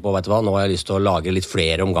hvert tenke på, vet du hva, nå har jeg lyst til å lage litt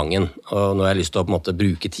flere om gangen, og nå har jeg lyst til å på en måte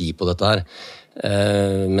bruke tid på dette her.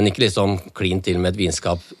 Men ikke liksom klin til med et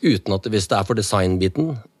vinskap, uten at hvis det er for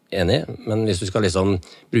designbiten, enig, men hvis du skal liksom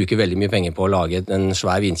bruke veldig mye penger på å lage en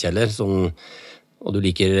svær vinkjeller, og du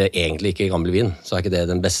liker egentlig ikke gammel vin, så er ikke det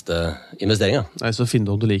den beste investeringen. Nei, så finn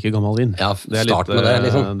du om du liker gammel vin. Ja, start med det,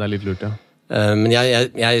 liksom. Det er litt lurt, ja. Men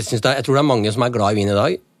jeg tror det er mange som er glad i vin i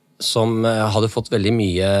dag, som hadde fått veldig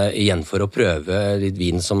mye igjen for å prøve litt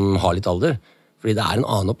vin som har litt alder. Fordi det er en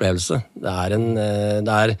annen opplevelse. Det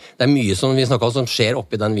er mye som vi snakket om som skjer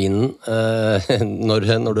oppi den vinen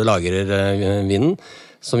når du lager vinen,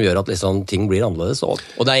 som gjør at liksom, ting blir annerledes.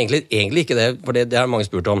 Og det er egentlig ikke det, for det har mange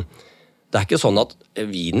spurt om. Det er ikke sånn at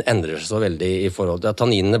vinen endrer seg så veldig i forhold til at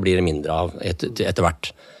tanninene blir mindre av etter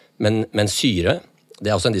hvert. Men syre, det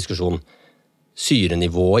er også en diskusjon.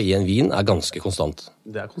 Syrenivået i en vin er ganske konstant.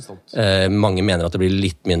 Det er konstant. Mange mener at det blir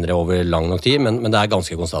litt mindre over lang nok tid, men det er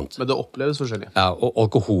ganske konstant. Men det oppleves forskjellig. Ja, og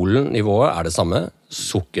alkoholnivået er det samme.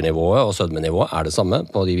 Sukkernivået og sødmenivået er det samme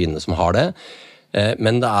på de vinene som har det.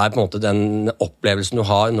 Men det er på en måte den opplevelsen du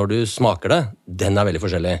har når du smaker det, den er veldig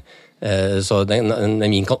forskjellig. Så en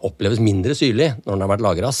vin kan oppleves mindre syrlig når den har vært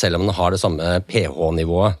lagret, selv om den har det samme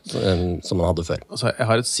pH-nivået som den hadde før. Altså, jeg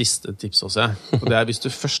har et siste tips også, og det er hvis du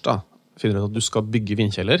først da finner ut at du skal bygge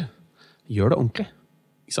vinkjeller, gjør det ordentlig.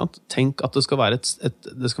 Ikke sant? Tenk at det skal være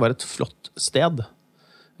et flott sted.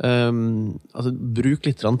 Altså, bruk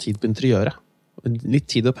litt tid på interiøret. Litt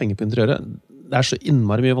tid og penger på interiøret. Det er så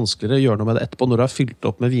innmari mye vanskeligere å gjøre noe med det etterpå når du har fylt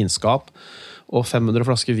opp med vinskap og 500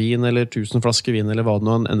 flasker vin eller 1000 flasker vin eller hva det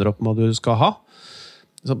nå ender opp med du skal ha.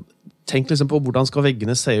 Så tenk liksom på hvordan skal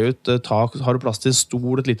veggene se ut. Har du plass til en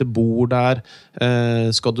stol, et lite bord der?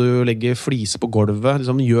 Skal du legge fliser på gulvet?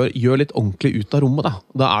 Liksom, gjør litt ordentlig ut av rommet.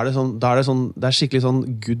 Da er det skikkelig sånn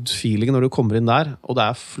good feeling når du kommer inn der, og det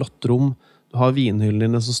er flott rom. Du har vinhyllene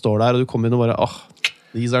dine som står der, og du kommer inn og bare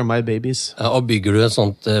these are my babies. Ja, og bygger du et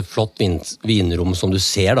sånt flott vinrom som du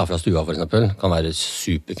ser da fra stua for eksempel, kan være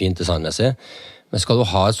superfint designmessig, men skal du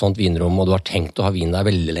ha et sånt vinrom og du har tenkt å ha vin der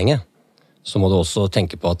veldig lenge, så må du også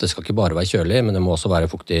tenke på at det skal ikke bare være kjølig, men det må også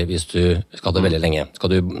være fuktig hvis du skal ha det veldig lenge.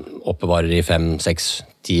 Skal du oppbevare det i 5, 6,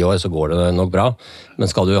 10 år, så går det nok bra,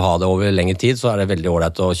 men skal du ha det over lengre tid, så er det veldig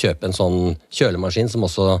ordentlig å kjøpe en sånn kjølemaskin som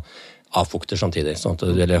også avfukter samtidig, sånn at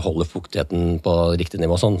du holder fuktigheten på riktig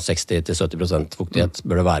nivå, sånn 60-70% fuktighet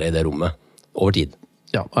bør det være i det rommet over tid.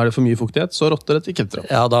 Ja, er det for mye fuktighet, så rotter etiketter opp.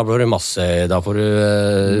 Ja, da blir det da får du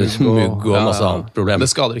mugg og masse annet problem.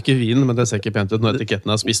 Det skader ikke vinen, men det ser ikke pent ut når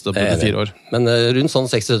etiketten er spist opp etter 4 år. Men rundt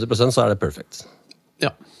sånn 60-70% så er det perfekt.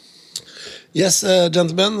 Ja. Yes,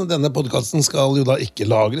 gentlemen, denne podcasten skal jo da ikke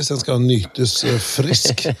lagres, den skal nytes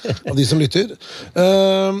frisk av de som lytter.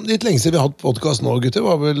 Litt lenge siden vi har hatt podcast nå, gutter,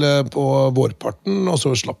 var vel på vårparten, og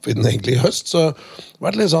så slapp vi den egentlig i høst, så det har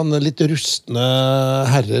vært litt rustne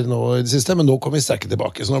herrer nå i det siste, men nå kommer vi sterke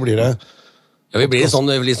tilbake, så nå blir det... Ja, vi blir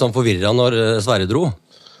litt sånn forvirret når Sverre dro.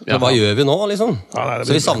 Så hva gjør vi nå, liksom? Ja, nei,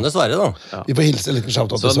 så vi savner Sverre, da. Ja. Vi får hilse en liten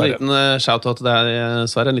shoutout til Sverre. Så en liten shoutout til deg,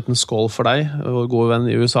 Sverre, en liten skål for deg, vår gode venn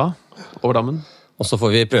i USA, over dammen. Og så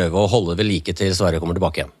får vi prøve å holde ved like til Sverre kommer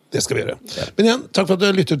tilbake igjen. Det skal vi gjøre. Men igjen, takk for at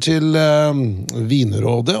dere lytter til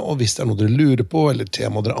Vinrådet, og hvis det er noe dere lurer på, eller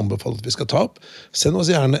tema dere anbefaler at vi skal ta opp, send oss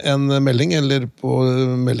gjerne en melding, eller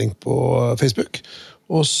melding på Facebook,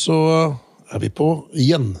 og så er vi på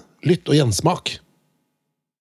gjenlytt og gjensmak.